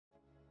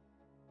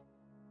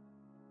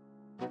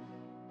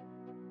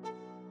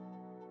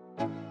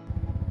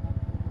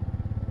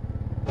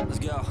Let's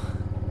go.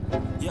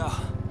 Yo,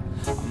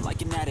 I'm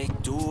like an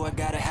addict, do I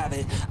gotta have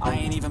it. I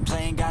ain't even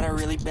playing, got a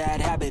really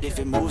bad habit. If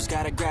it moves,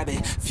 gotta grab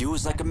it,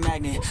 fuse like a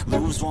magnet.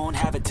 Lose, won't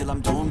have it till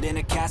I'm doomed in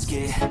a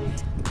casket.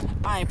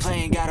 I ain't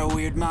playing, got a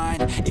weird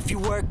mind. If you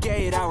work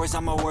 8 hours,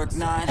 I'ma work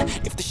 9.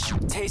 If the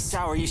shoot tastes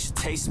sour, you should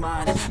taste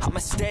mine. I'ma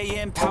stay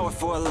in power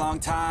for a long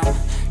time.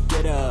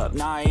 Get up,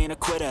 nah, I ain't a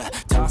quitter.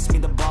 Toss me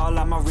the ball,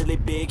 I'm a really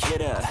big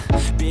hitter.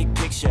 Big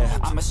picture,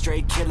 I'm a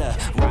straight killer.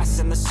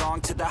 Rising the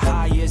song to the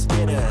highest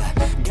bidder.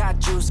 Got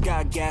juice,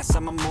 got gas,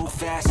 I'ma move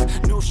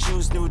fast. New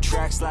shoes, new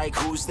tracks, like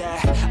who's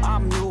that?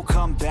 I'm new,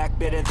 come back,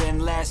 better than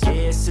last.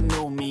 Yeah, it's a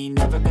new me,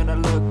 never gonna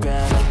look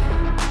back.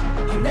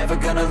 I'm never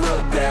gonna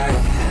look back.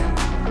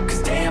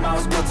 Cause damn, I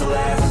was built to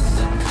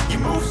last. You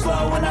move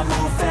slow and I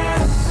move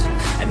fast,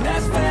 and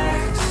that's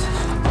facts.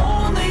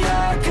 Only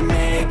I can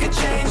make a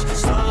change.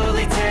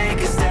 Slowly take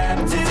a step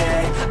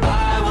today.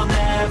 I will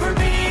never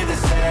be the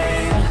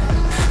same.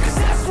 Cause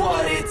that's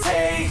what it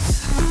takes.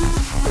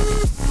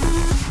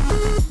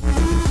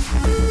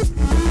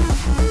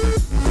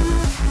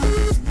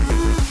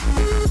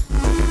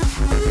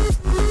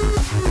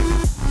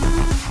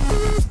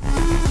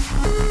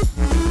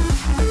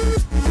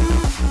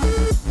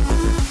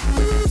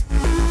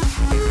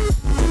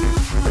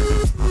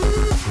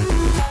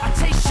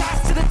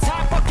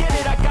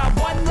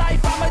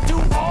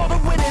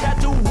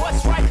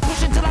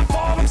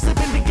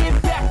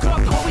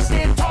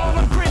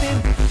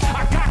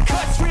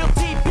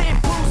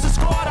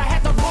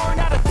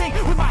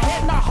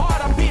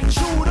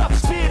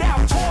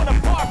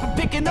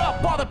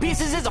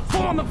 Pieces is a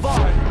form of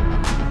art.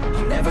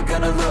 I'm never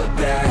gonna look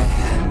back.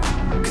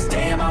 Cause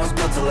damn, I was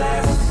built to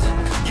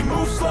last. You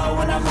move slow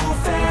and I move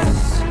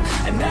fast,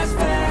 and that's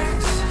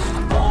facts.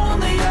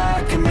 Only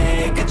I can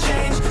make a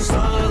change.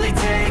 Slowly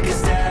take a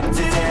step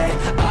today.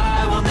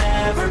 I will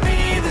never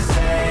be the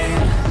same.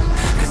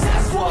 Cause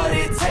that's what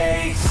it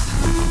takes.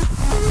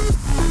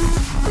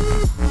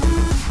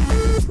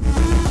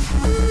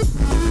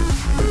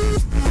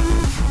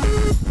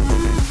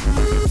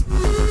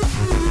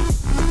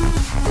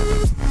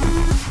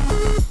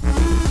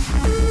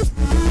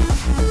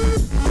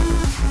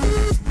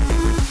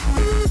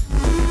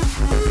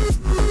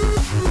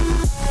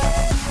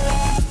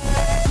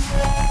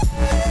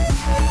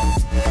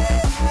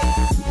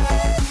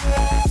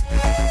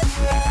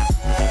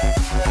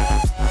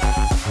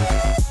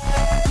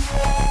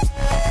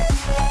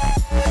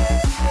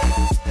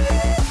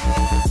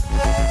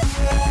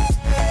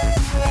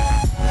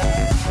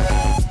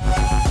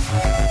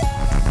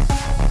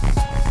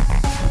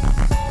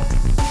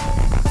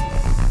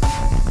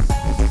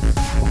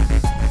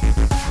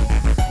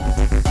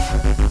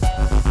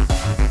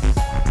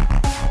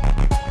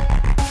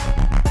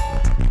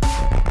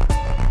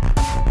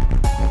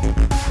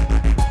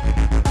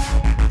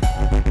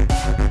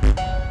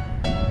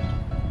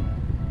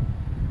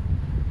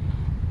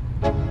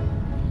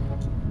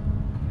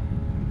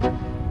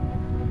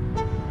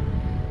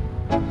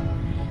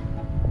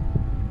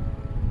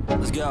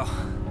 Let's go.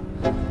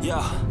 Yo,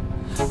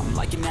 I'm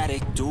like an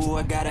addict, do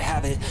I gotta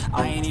have it.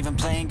 I ain't even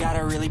playing, got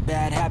a really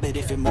bad habit.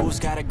 If it moves,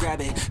 gotta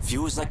grab it,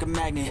 fuse like a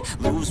magnet.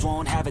 Lose,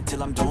 won't have it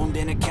till I'm doomed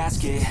in a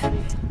casket.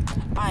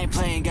 I ain't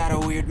playing, got a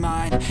weird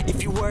mind.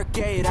 If you work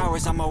 8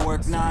 hours, I'ma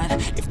work 9.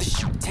 If the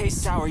shoot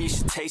tastes sour, you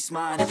should taste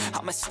mine.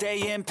 I'ma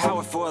stay in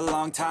power for a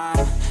long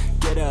time.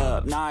 Get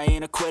up, nah, I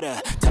ain't a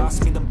quitter.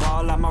 Toss me the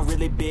ball, I'm a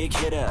really big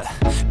hitter.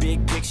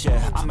 Big picture,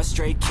 I'm a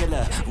straight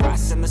killer.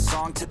 Rising the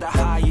song to the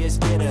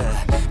highest bidder.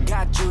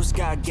 Got juice,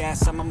 got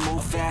gas, I'ma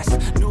move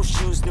fast. New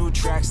shoes, new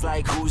tracks,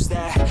 like who's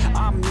that?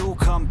 I'm new,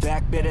 come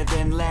back, better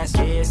than last.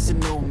 Yeah, it's a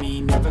new me,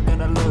 never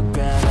gonna look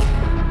back.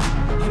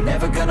 I'm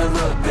never gonna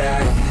look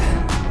back.